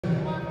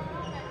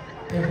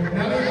If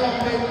none of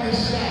y'all make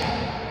this shot,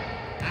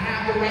 I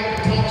have the right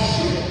to talk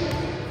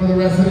shit for the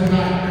rest of the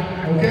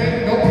night,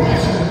 okay? No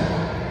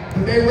pressure,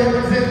 but they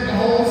represent the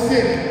whole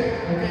city,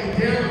 okay?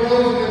 Derrick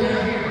Rose and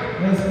they're here.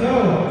 Let's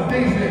go.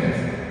 These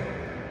things.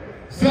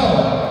 So,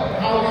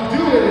 how we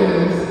do it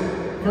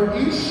is, for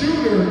each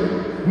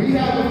shooter, we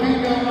have a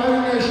female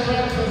earning their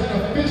stripes as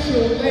an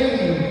official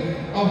lady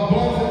of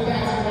BUNS and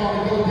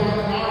basketball to go down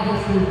in our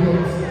history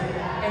books.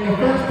 And the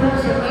first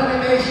person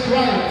earning their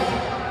stripes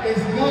is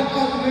none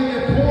other than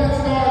your porn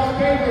star's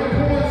favorite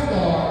porn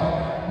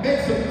star. Make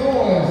some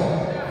noise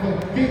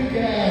for big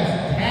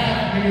ass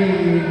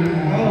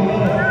Daphne. Oh,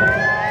 Lord.